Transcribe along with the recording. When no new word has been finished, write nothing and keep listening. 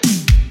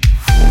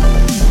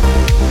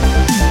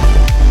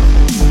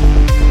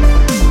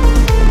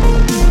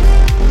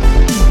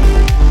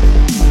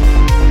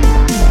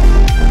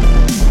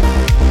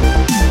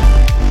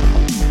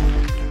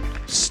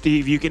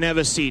Steve, you can have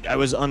a seat. I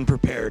was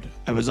unprepared.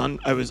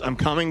 I'm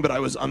coming, but I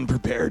was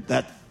unprepared.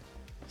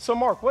 So,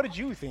 Mark, what did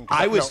you think?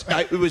 I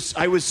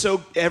was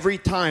so every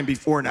time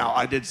before now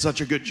I did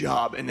such a good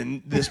job, and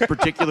in this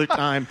particular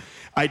time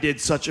I did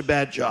such a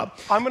bad job.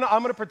 I'm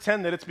gonna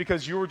pretend that it's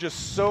because you were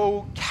just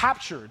so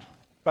captured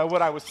by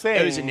what I was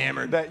saying. I was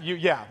enamored.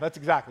 That's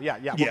exactly. Yeah.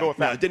 We'll go with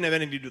that. It didn't have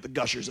anything to do with the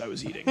gushers I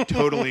was eating.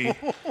 Totally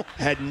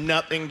had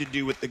nothing to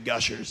do with the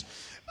gushers.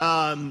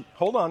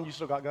 Hold on, you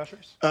still got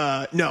gushers?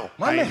 No,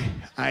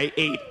 I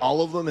ate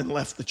all of them and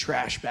left the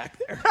trash back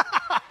there.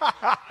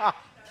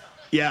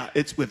 Yeah,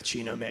 it's with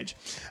Chino Mage.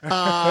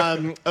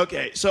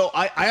 Okay, so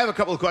I have a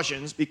couple of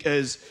questions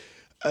because,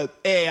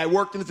 I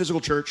worked in the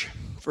physical church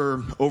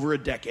for over a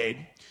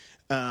decade,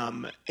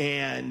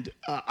 and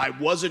I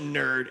was a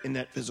nerd in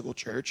that physical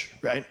church,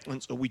 right?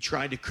 And so we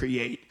tried to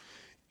create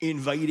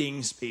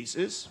inviting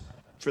spaces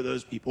for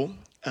those people,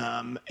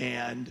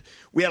 and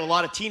we had a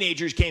lot of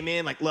teenagers came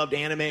in, like loved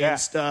anime and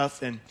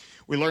stuff, and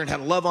we learned how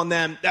to love on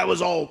them. That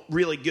was all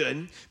really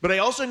good. But I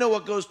also know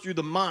what goes through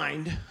the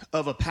mind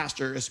of a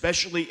pastor,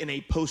 especially in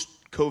a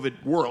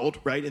post-COVID world,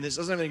 right? And this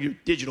doesn't have anything to do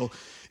with digital.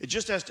 It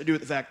just has to do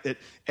with the fact that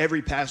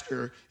every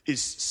pastor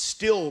is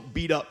still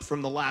beat up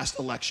from the last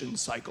election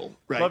cycle,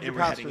 right? Love your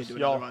pastors,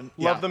 y'all.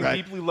 Love them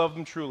deeply, love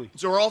them truly.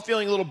 So we're all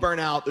feeling a little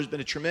burnout. There's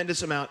been a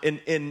tremendous amount.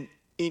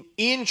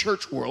 In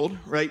church world,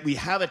 right, we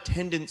have a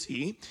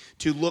tendency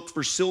to look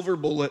for silver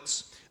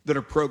bullets that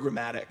are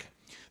programmatic.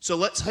 So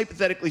let's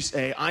hypothetically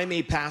say I'm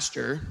a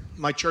pastor.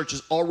 My church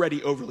is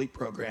already overly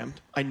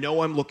programmed. I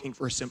know I'm looking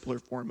for a simpler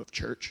form of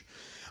church.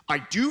 I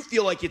do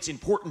feel like it's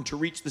important to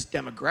reach this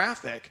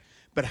demographic,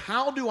 but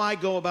how do I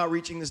go about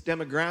reaching this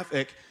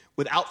demographic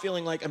without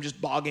feeling like I'm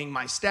just bogging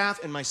my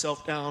staff and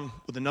myself down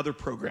with another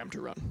program to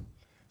run?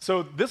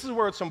 So this is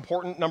where it's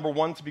important, number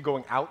one, to be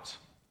going out.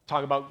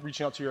 Talk about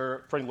reaching out to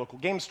your friendly local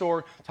game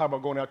store. Talk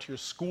about going out to your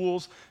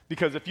schools.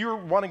 Because if you're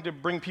wanting to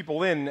bring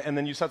people in and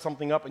then you set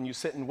something up and you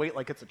sit and wait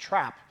like it's a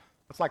trap,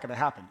 that's not going to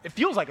happen. It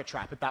feels like a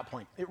trap at that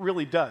point. It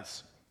really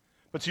does.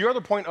 But to your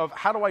other point of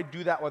how do I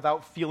do that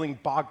without feeling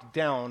bogged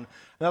down, and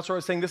that's where I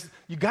was saying this,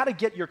 you got to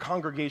get your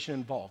congregation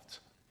involved.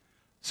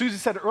 Susie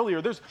said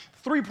earlier, there's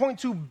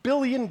 3.2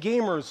 billion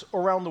gamers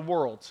around the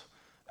world.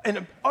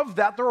 And of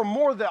that, there are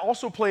more that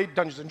also play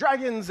Dungeons and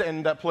Dragons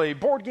and that play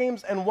board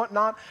games and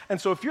whatnot.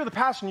 And so if you're the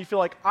pastor and you feel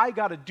like, I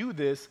got to do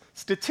this,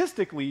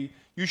 statistically,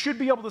 you should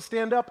be able to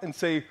stand up and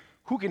say,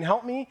 who can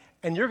help me?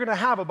 And you're going to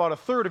have about a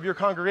third of your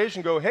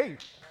congregation go, hey,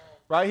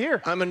 right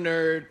here. I'm a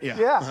nerd.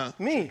 Yeah,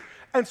 me.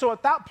 And so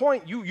at that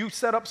point, you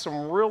set up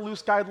some real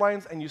loose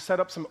guidelines and you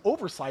set up some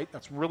oversight.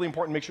 That's really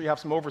important. Make sure you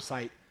have some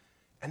oversight.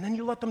 And then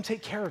you let them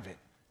take care of it.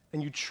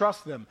 And you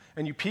trust them.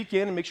 And you peek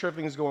in and make sure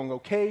everything's going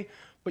okay.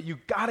 But you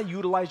got to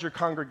utilize your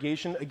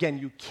congregation. Again,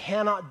 you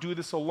cannot do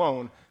this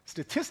alone.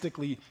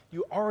 Statistically,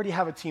 you already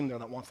have a team there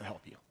that wants to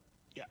help you.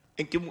 Yeah.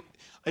 And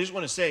I just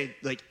want to say,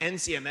 like,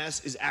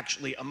 NCMS is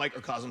actually a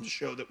microcosm to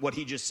show that what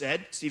he just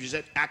said, Steve just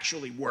said,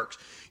 actually works.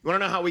 You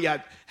want to know how we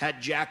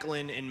had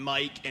Jacqueline and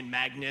Mike and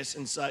Magnus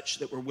and such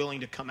that were willing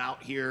to come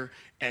out here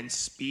and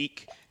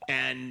speak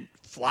and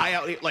fly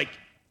out here? Like,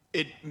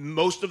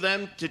 most of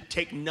them to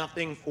take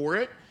nothing for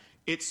it.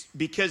 It's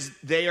because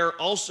they are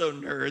also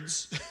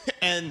nerds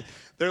and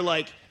they're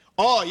like,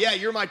 oh yeah,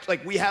 you're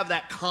like, we have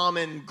that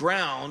common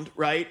ground,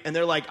 right? And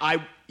they're like,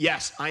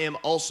 yes, I am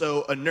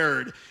also a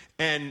nerd.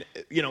 And,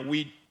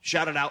 we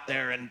shouted out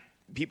there and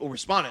people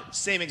responded.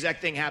 Same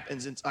exact thing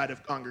happens inside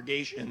of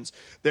congregations.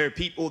 There are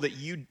people that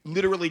you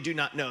literally do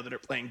not know that are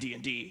playing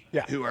D&D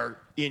who are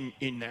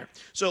in there.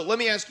 So let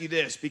me ask you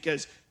this,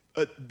 because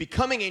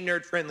becoming a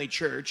nerd-friendly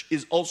church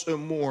is also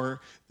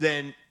more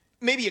than,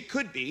 maybe it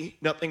could be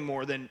nothing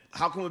more than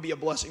how can we be a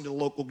blessing to the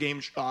local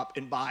game shop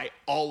and buy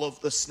all of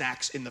the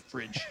snacks in the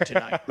fridge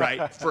tonight,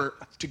 right?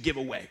 To give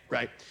away,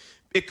 right?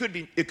 It could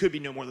be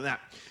no more than that.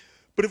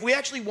 But if we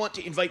actually want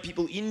to invite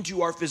people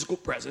into our physical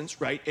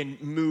presence, right, and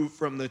move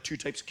from the two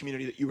types of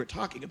community that you were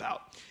talking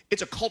about,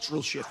 it's a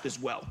cultural shift as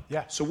well.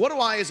 Yeah. So what do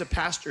I as a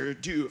pastor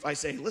do if I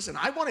say, listen,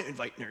 I want to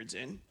invite nerds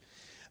in,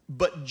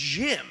 but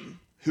Jim,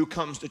 who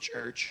comes to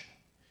church,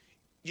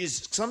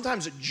 is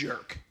sometimes a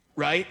jerk,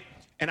 right?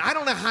 And I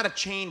don't know how to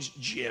change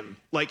Jim.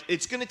 Like,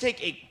 it's going to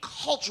take a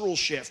cultural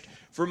shift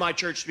for my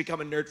church to become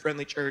a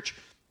nerd-friendly church,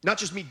 not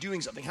just me doing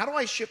something. How do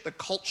I shift the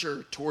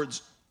culture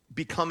towards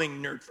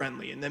becoming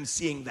nerd-friendly and them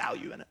seeing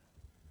value in it?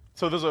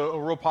 So there's a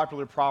real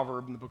popular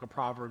proverb in the book of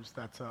Proverbs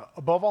that's,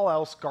 above all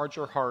else, guard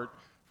your heart,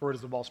 for it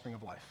is the wellspring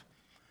of life.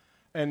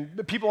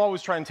 And people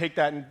always try and take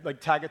that and like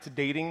tag it to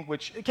dating,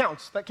 which it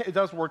counts. It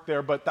does work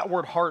there, but that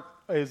word heart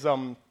is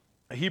a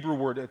Hebrew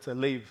word. It's a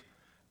lev.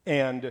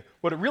 And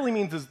what it really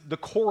means is the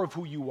core of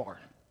who you are.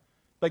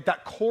 Like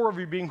that core of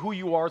you being who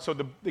you are. So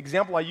the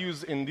example I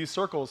use in these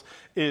circles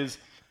is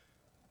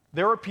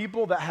there are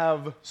people that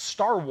have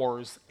Star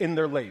Wars in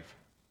their lev.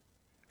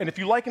 And if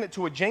you liken it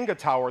to a Jenga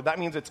tower, that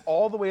means it's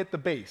all the way at the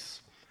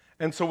base.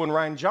 And so when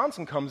Rian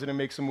Johnson comes in and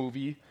makes a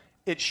movie,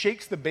 it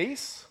shakes the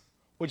base,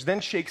 which then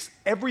shakes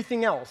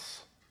everything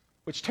else,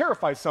 which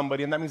terrifies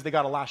somebody, and that means they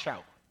got to lash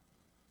out.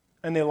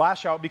 and they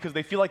lash out because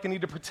they feel like they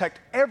need to protect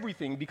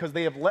everything because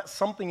they have let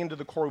something into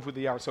the core of who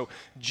they are. So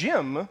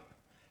Jim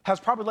has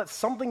probably let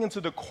something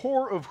into the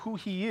core of who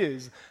he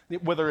is,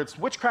 whether it's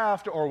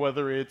witchcraft or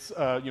whether it's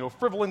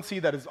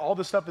frivolousy, that is all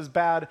this stuff is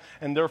bad,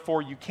 and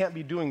therefore you can't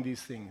be doing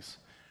these things.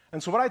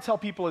 And so what I tell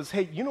people is,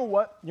 hey, you know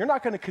what? You're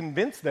not going to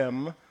convince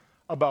them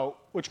about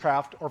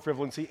witchcraft or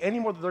frivolousy any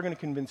more than they're going to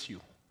convince you.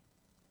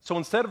 So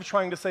instead of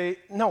trying to say,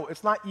 no,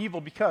 it's not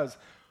evil because,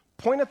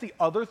 point at the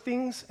other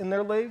things in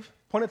their life,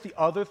 point at the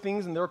other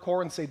things in their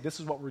core and say, this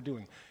is what we're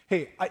doing.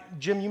 Hey,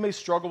 Jim, you may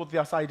struggle with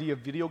this idea of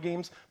video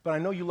games, but I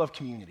know you love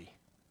community.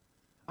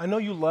 I know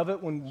you love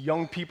it when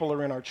young people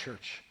are in our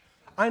church.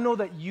 I know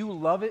that you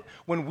love it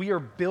when we are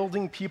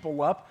building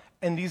people up,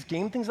 and these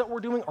game things that we're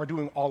doing are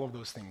doing all of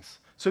those things.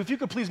 So if you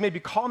could please maybe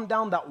calm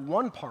down that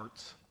one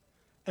part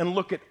and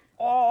look at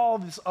all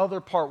this other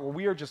part where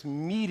we are just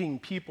meeting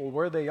people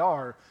where they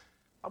are,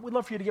 we'd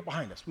love for you to get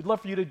behind us. We'd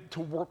love for you to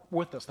work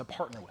with us, to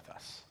partner with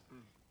us.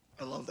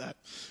 I love that.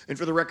 And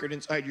for the record,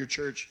 inside your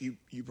church,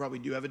 you probably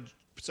do have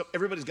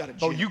everybody's got a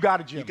gym. Oh, you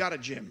got a gym. You got a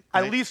gym.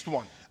 Right? At least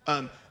one.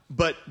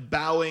 But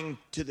bowing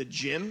to the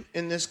gym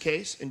in this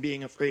case and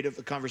being afraid of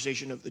the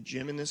conversation of the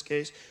gym in this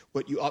case,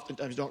 what you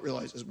oftentimes don't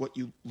realize is what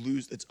you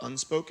lose that's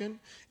unspoken.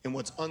 And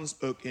what's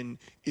unspoken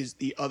is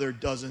the other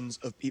dozens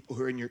of people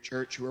who are in your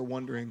church who are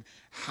wondering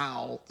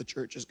how the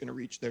church is going to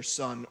reach their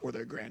son or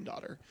their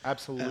granddaughter.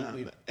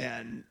 Absolutely.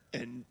 And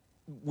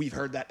we've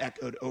heard that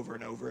echoed over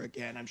and over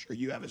again. I'm sure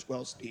you have as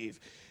well, Steve.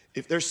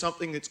 If there's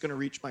something that's going to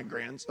reach my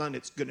grandson,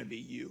 it's going to be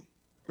you.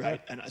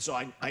 Right, and so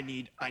I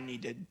need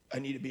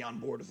to be on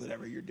board with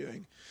whatever you're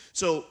doing.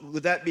 So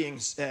with that being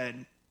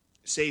said,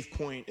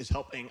 SafePoint is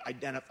helping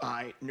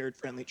identify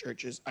nerd-friendly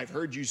churches. I've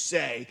heard you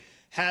say,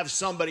 have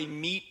somebody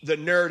meet the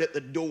nerd at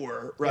the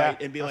door,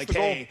 right, and be like,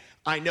 hey,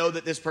 I know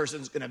that this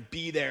person's going to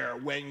be there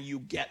when you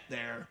get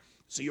there,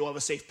 so you'll have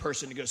a safe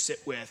person to go sit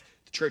with.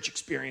 The church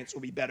experience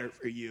will be better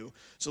for you.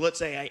 So let's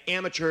say I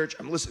am a church,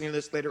 I'm listening to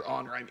this later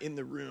on, or I'm in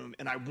the room,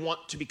 and I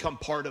want to become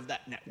part of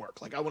that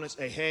network. Like I want to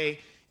say, hey,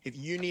 if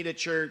you need a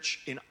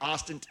church in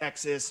Austin,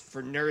 Texas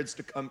for nerds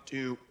to come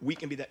to, we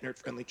can be that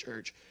nerd-friendly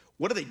church.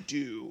 What do they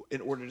do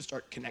in order to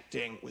start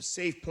connecting with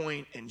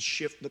SafePoint and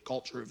shift the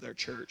culture of their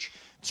church?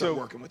 Start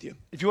working with you.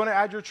 If you want to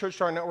add your church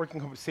to our network, you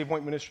can go to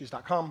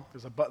SafePointMinistries.com.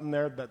 There's a button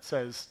there that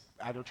says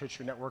add your church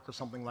to your network or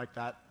something like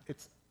that.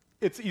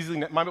 It's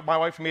easily, my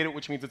wife made it,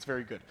 which means it's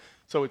very good.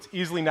 So it's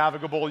easily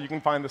navigable. You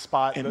can find the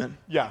spot. Amen.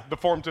 The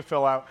form to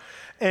fill out.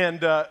 And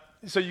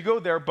so you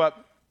go there,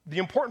 but the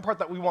important part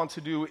that we want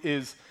to do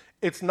is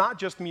it's not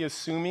just me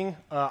assuming.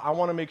 I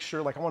want to make sure,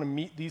 I want to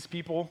meet these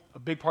people. A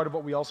big part of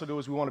what we also do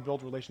is we want to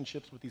build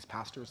relationships with these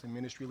pastors and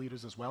ministry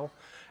leaders as well.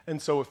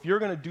 And so if you're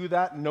going to do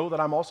that, know that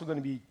I'm also going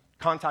to be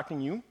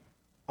contacting you.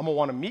 I'm going to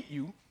want to meet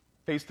you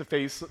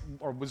face-to-face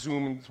or with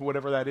Zoom,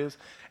 whatever that is.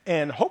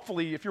 And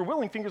hopefully, if you're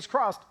willing, fingers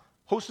crossed,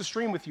 host a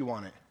stream with you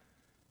on it.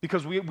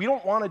 Because we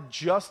don't want to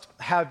just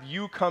have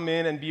you come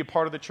in and be a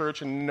part of the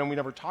church and then we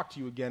never talk to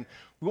you again.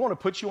 We want to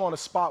put you on a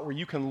spot where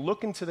you can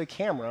look into the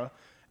camera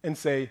and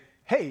say,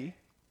 hey,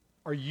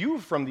 are you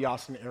from the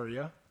Austin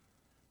area?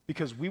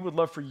 Because we would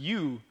love for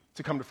you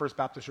to come to First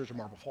Baptist Church of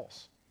Marble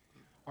Falls.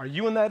 Are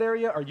you in that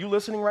area? Are you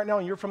listening right now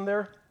and you're from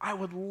there? I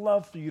would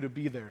love for you to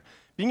be there.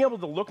 Being able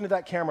to look into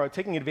that camera,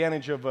 taking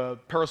advantage of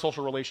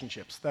parasocial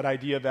relationships, that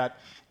idea that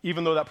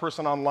even though that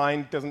person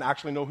online doesn't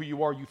actually know who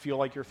you are, you feel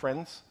like you're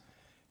friends.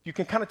 You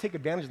can kind of take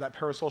advantage of that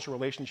parasocial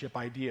relationship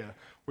idea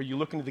where you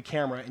look into the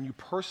camera and you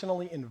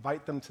personally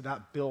invite them to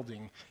that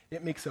building.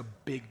 It makes a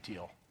big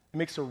deal. It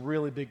makes a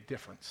really big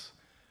difference.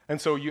 And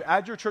so you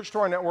add your church to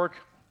our network,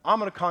 I'm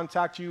going to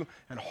contact you,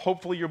 and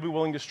hopefully you'll be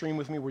willing to stream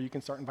with me where you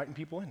can start inviting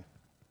people in.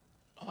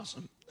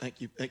 Awesome.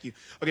 Thank you.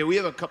 Okay, we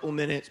have a couple of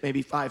minutes,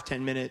 maybe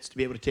 5-10 minutes to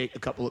be able to take a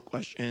couple of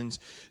questions.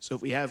 So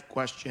if we have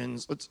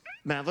questions,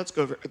 let's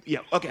go over. Yeah,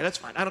 okay, that's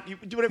fine. You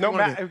do whatever you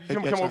want to do.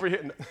 No, Matt, come over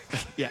here.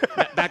 Yeah,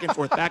 back and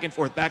forth.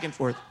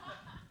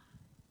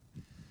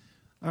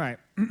 All right.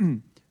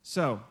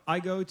 So I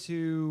go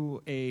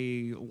to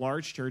a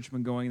large church.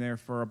 Been going there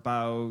for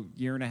about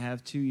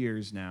 1.5, 2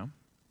 years now.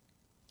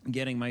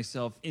 Getting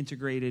myself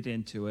integrated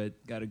into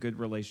it. Got a good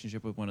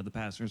relationship with one of the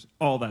pastors.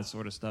 All that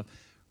sort of stuff.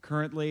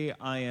 Currently,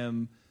 I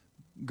am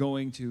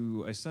going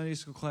to a Sunday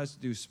school class to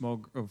do small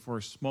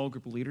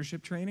group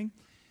leadership training.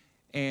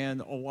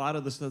 And a lot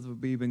of the stuff that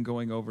we've been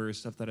going over is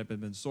stuff that I've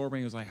been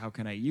absorbing. Is like, how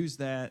can I use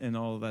that and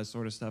all of that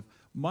sort of stuff.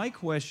 My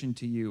question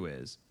to you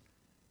is,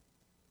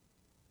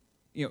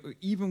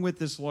 even with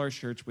this large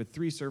church with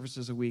 3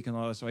 services a week and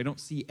all that, so I don't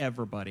see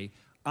everybody,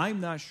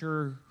 I'm not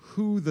sure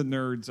who the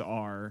nerds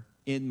are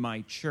in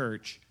my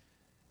church.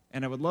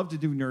 And I would love to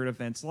do nerd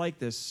events like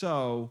this.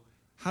 So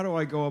how do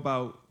I go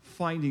about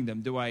finding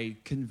them? Do I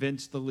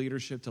convince the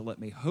leadership to let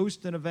me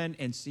host an event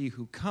and see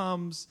who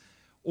comes?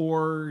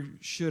 Or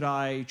should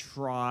I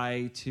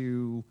try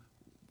to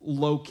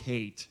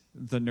locate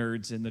the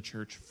nerds in the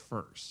church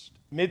first?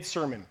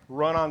 Mid-sermon,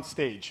 run on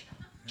stage.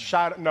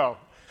 No.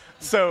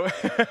 So,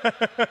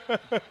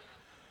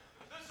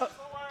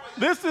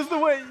 this is the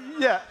way,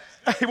 yeah.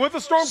 With a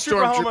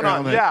stormtrooper helmet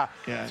on, yeah.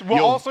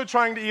 While also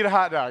trying to eat a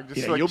hot dog.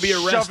 Just like you'll be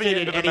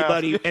arrested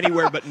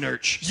anywhere but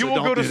Nurch. You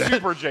will go to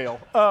super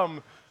jail.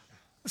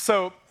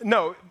 So,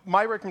 no,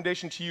 my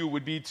recommendation to you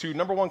would be to,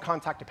 number one,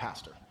 contact a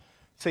pastor.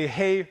 Say,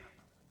 hey,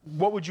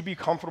 what would you be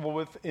comfortable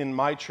with in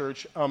my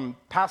church?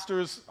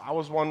 Pastors, I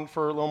was one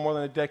for a little more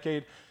than a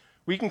decade.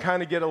 We can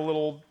kind of get a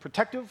little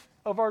protective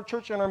of our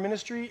church and our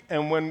ministry,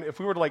 and if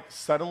we were to like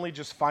suddenly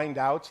just find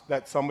out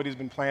that somebody's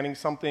been planning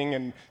something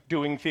and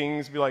doing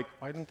things, be like,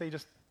 why didn't they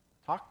just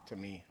talk to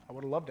me? I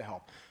would have loved to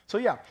help. So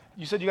yeah,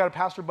 you said you got a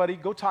pastor buddy,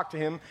 go talk to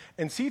him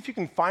and see if you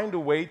can find a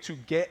way to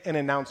get an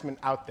announcement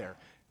out there.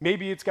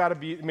 Maybe it's got to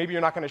be, maybe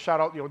you're not going to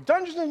shout out,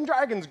 Dungeons and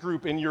Dragons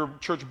group in your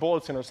church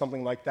bulletin or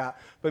something like that,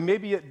 but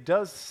maybe it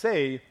does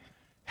say,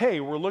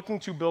 hey, we're looking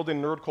to build a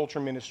nerd culture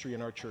ministry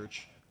in our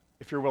church.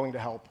 If you're willing to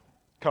help,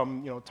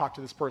 come, talk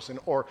to this person.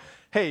 Or,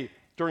 hey,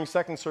 during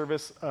second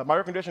service, my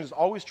recommendation is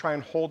always try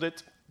and hold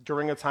it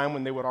during a time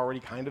when they would already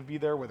kind of be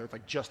there, whether it's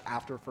like just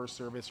after first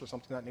service or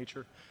something of that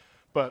nature.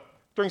 But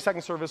during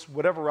second service,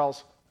 whatever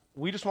else,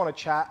 we just want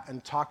to chat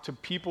and talk to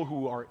people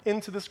who are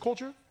into this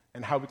culture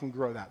and how we can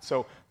grow that.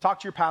 So talk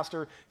to your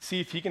pastor, see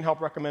if he can help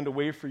recommend a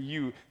way for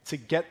you to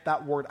get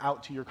that word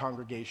out to your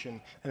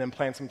congregation, and then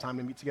plan some time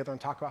to meet together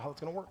and talk about how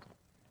it's going to work.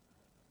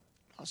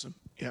 Awesome.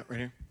 Yeah, right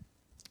here.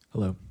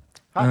 Hello.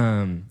 Hi.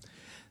 I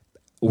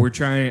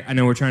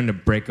know we're trying to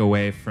break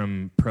away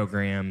from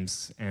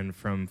programs and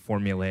from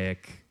formulaic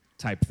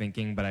type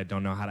thinking, but I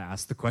don't know how to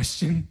ask the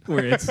question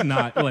where it's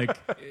not like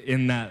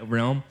in that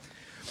realm.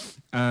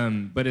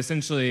 But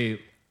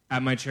essentially,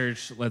 at my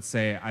church, let's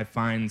say I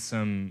find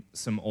some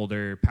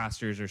older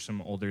pastors or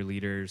some older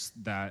leaders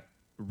that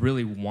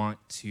really want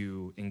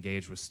to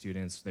engage with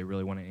students. They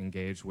really want to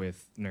engage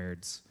with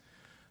nerds.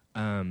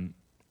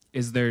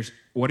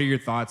 What are your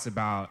thoughts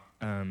about,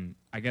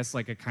 I guess,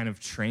 like a kind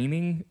of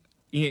training?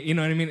 You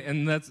know what I mean?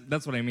 And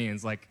that's what I mean.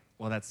 It's like,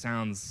 well, that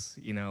sounds,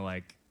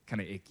 like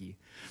kind of icky.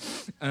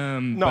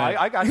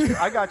 I got you.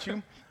 I got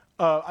you.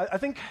 I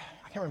think,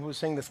 I can't remember who was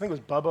saying this. I think it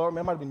was Bubba, or it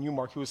might have been you,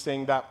 Mark, who was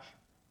saying that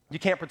you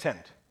can't pretend.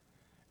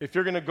 If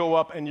you're going to go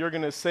up and you're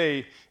going to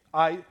say,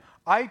 I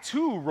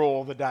too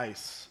roll the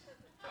dice.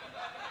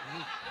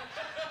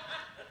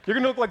 You're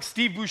going to look like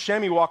Steve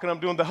Buscemi walking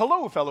up doing the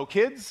hello, fellow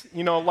kids.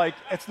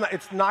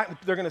 It's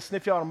not, they're going to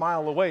sniff you out a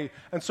mile away.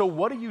 And so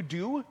what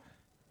do?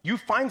 You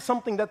find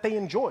something that they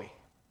enjoy.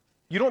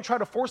 You don't try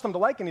to force them to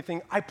like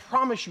anything. I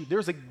promise you,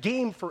 there's a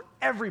game for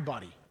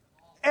everybody.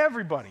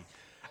 Everybody.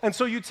 And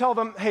so you tell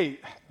them, hey,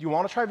 you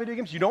want to try video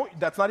games? You don't?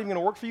 That's not even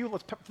going to work for you?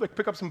 Let's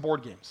pick up some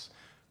board games.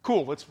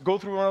 Cool, let's go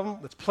through one of them.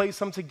 Let's play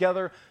some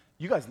together.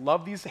 You guys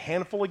love these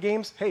handful of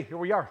games? Hey, here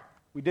we are.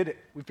 We did it.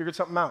 We figured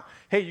something out.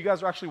 Hey, you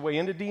guys are actually way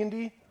into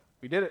D&D?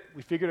 We did it.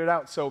 We figured it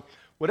out. So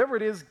whatever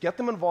it is, get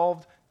them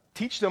involved.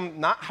 Teach them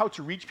not how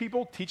to reach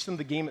people. Teach them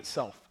the game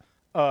itself.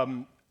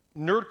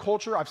 Nerd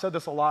culture, I've said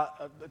this a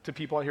lot to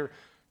people out here.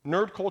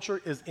 Nerd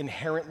culture is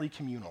inherently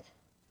communal.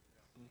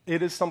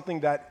 It is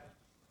something that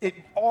it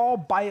all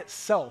by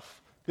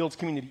itself builds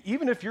community.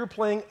 Even if you're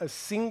playing a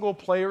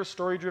single-player,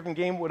 story-driven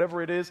game,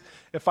 whatever it is,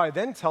 if I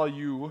then tell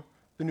you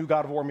the new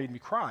God of War made me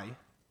cry,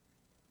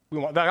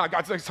 I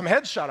got some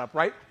heads shot up,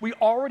 right? We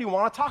already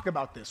want to talk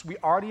about this. We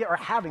already are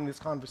having this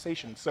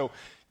conversation. So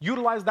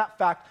utilize that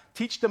fact.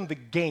 Teach them the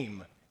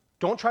game.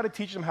 Don't try to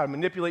teach them how to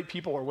manipulate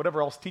people or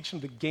whatever else. Teach them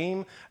the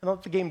game, and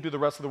let the game do the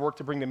rest of the work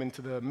to bring them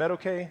into the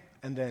Medoke,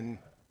 and then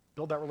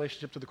build that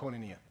relationship to the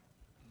koinonia.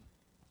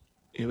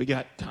 Yeah, we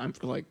got time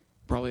for like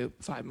probably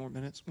 5 more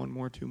minutes, 1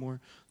 more, 2 more.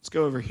 Let's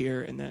go over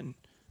here and then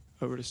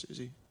over to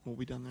Susie. We'll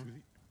be done there.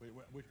 Wait,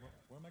 where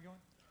am I going?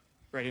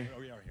 Right here.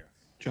 Oh, yeah, right here.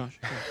 Josh.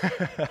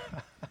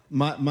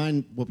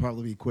 Mine will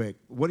probably be quick.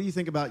 What do you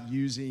think about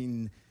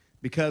using,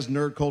 because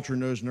nerd culture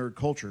knows nerd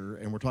culture,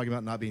 and we're talking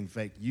about not being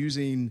fake,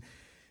 using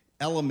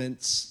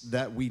elements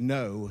that we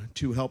know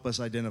to help us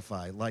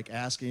identify, like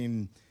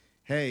asking,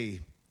 hey,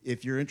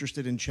 if you're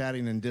interested in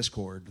chatting in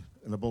Discord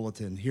in a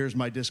bulletin, here's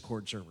my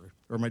Discord server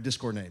or my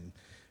Discord name.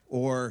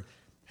 Or,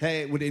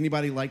 hey, would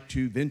anybody like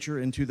to venture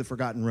into the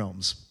Forgotten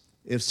Realms?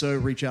 If so,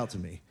 reach out to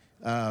me.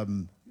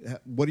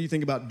 What do you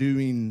think about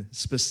doing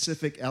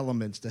specific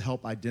elements to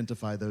help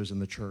identify those in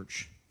the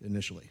church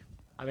initially?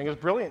 I think it's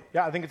brilliant.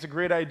 Yeah, I think it's a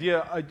great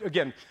idea.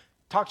 Again,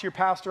 talk to your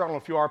pastor. I don't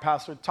know if you are a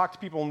pastor. Talk to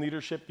people in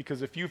leadership,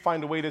 because if you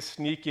find a way to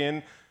sneak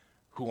in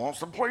who wants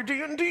to play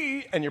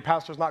D&D and your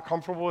pastor's not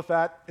comfortable with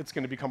that, it's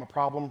going to become a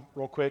problem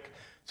real quick.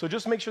 So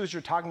just make sure that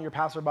you're talking to your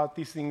pastor about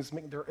these things.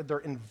 They're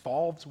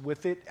involved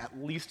with it, at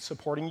least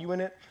supporting you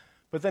in it.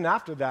 But then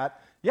after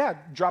that, yeah,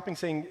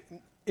 saying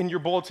in your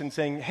bulletin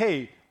saying,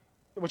 hey,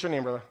 what's your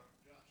name, brother?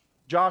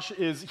 Josh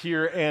is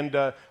here and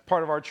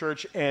part of our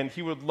church, and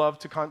he would love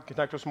to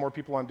connect with some more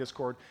people on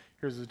Discord.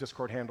 Here's his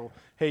Discord handle.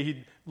 Hey,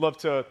 he'd love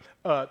to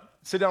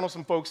sit down with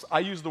some folks. I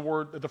use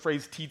the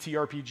phrase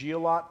TTRPG a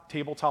lot,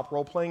 tabletop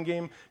role-playing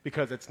game,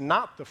 because it's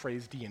not the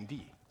phrase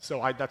D&D. So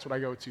that's what I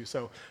go to.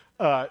 So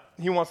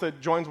he wants to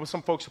join with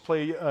some folks to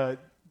play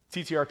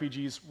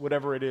TTRPGs,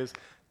 whatever it is.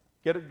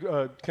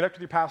 Connect with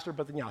your pastor,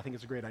 but then, yeah, I think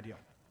it's a great idea.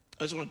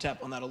 I just want to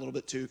tap on that a little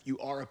bit too. If you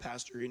are a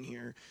pastor in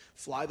here,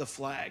 fly the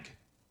flag.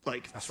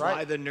 Like, That's fly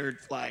right. the nerd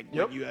flag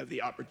Yep. when you have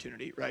the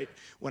opportunity, right?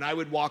 When I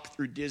would walk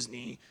through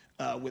Disney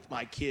with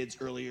my kids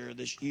earlier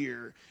this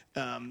year,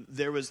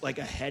 there was like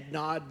a head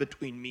nod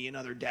between me and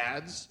other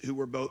dads we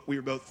were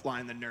both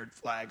flying the nerd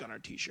flag on our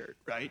T-shirt,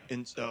 right?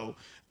 And so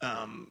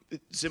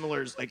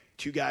similar is like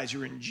two guys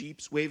who are in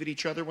Jeeps wave at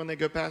each other when they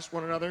go past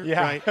one another,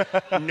 Yeah. right?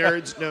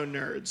 Nerds know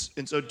nerds.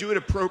 And so do it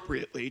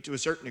appropriately to a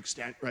certain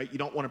extent, right? You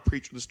don't want to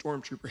preach with a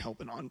stormtrooper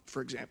helmet on,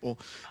 for example.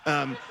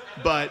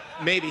 But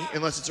maybe,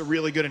 unless it's a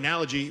really good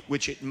analogy,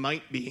 which it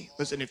might be.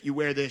 Listen, if you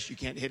wear this, you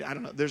can't hit. I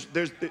don't know. There's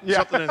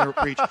something in there to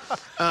preach.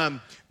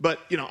 But,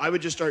 you know, I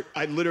would just start,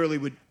 I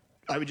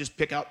would just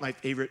pick out my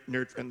favorite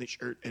nerd-friendly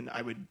shirt, and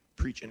I would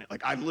preach in it.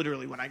 Like, I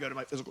literally, when I go to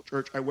my physical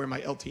church, I wear my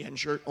LTN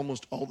shirt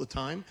almost all the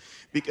time,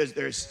 because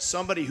there's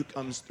somebody who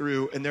comes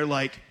through, and they're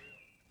like,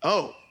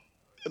 oh,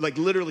 like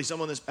literally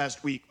someone this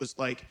past week was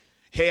like,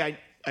 hey,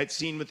 I've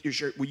seen with your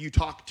shirt, will you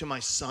talk to my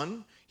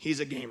son? He's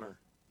a gamer.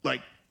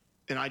 Like,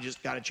 and I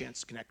just got a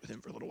chance to connect with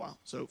him for a little while.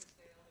 So,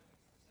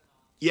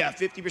 yeah,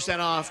 50%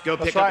 off. Go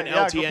pick up an Yeah, go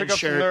LTN pick up some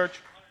shirt. merch.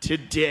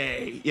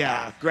 Today,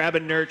 yeah. Grab a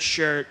nerd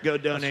shirt, go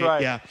donate.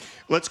 right. Yeah.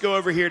 Let's go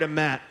over here to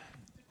Matt.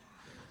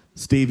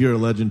 Steve, you're a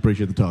legend.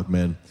 Appreciate the talk,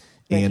 man.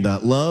 And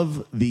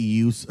love the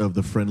use of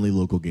the friendly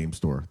local game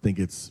store. Think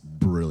it's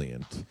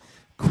brilliant.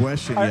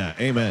 Question,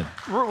 amen.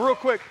 Real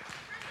quick,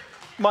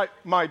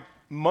 my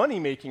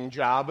money-making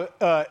job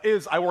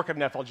is I work at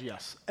an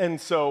FLGS. And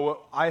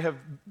so I have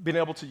been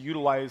able to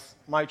utilize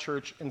my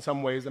church in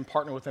some ways and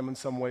partner with them in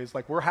some ways.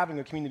 Like, we're having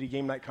a community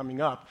game night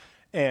coming up,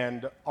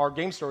 and our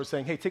game store is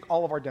saying, hey, take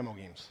all of our demo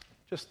games.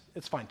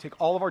 It's fine. Take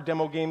all of our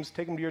demo games,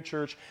 take them to your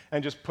church,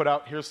 and just put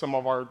out, here's some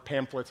of our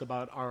pamphlets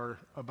about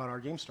our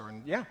game store.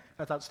 And yeah,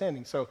 that's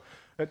outstanding. So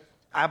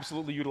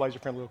absolutely utilize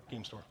your friendly local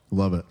game store.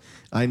 Love it.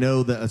 I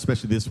know that,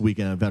 especially this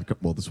weekend, I've had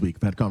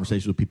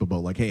conversations with people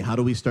about, like, hey, how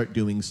do we start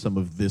doing some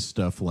of this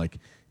stuff, like,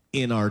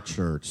 in our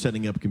church,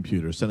 setting up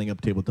computers, setting up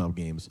tabletop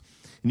games.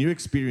 In your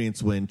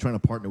experience when trying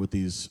to partner with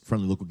these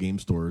friendly local game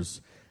stores,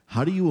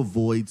 how do you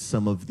avoid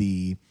some of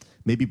the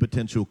maybe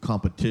potential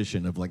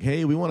competition of, like,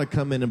 hey, we want to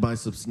come in and buy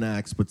some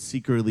snacks, but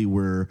secretly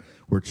we're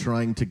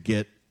trying to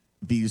get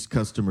these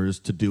customers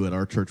to do at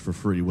our church for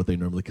free what they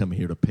normally come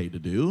here to pay to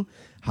do?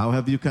 How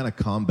have you kind of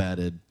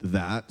combated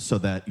that so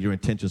that your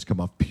intentions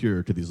come off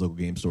pure to these local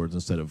game stores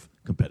instead of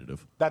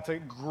competitive? That's a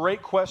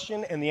great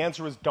question, and the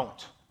answer is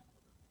don't.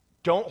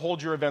 Don't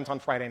hold your events on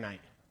Friday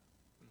night.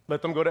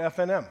 Let them go to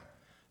FNM.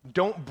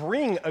 Don't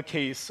bring a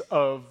case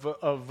of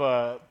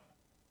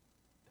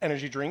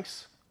energy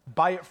drinks.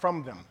 Buy it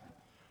from them.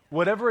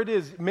 Whatever it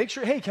is, make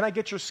sure, hey, can I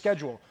get your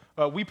schedule?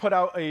 We put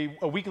out a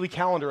weekly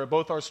calendar at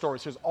both our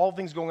stores. There's all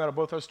things going on at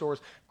both our stores.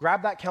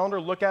 Grab that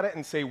calendar, look at it,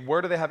 and say,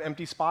 where do they have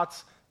empty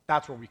spots?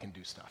 That's where we can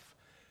do stuff.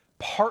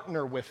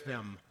 Partner with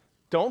them.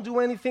 Don't do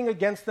anything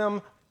against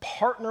them.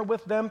 Partner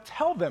with them.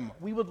 Tell them,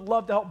 we would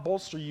love to help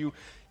bolster you.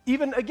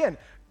 Even, again,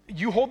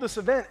 you hold this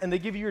event and they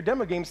give you your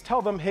demo games,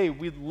 tell them, hey,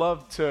 we'd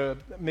love to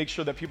make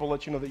sure that people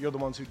let you know that you're the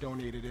ones who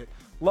donated it.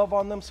 Love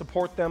on them,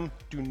 support them,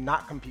 do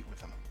not compete with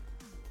them.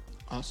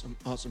 Awesome,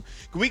 awesome.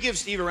 Can we give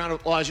Steve a round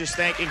of applause, just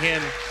thanking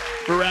him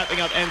for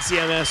wrapping up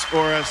NCMS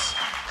for us?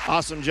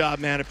 Awesome job,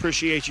 man.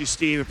 Appreciate you,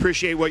 Steve.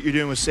 Appreciate what you're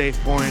doing with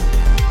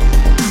SafePoint.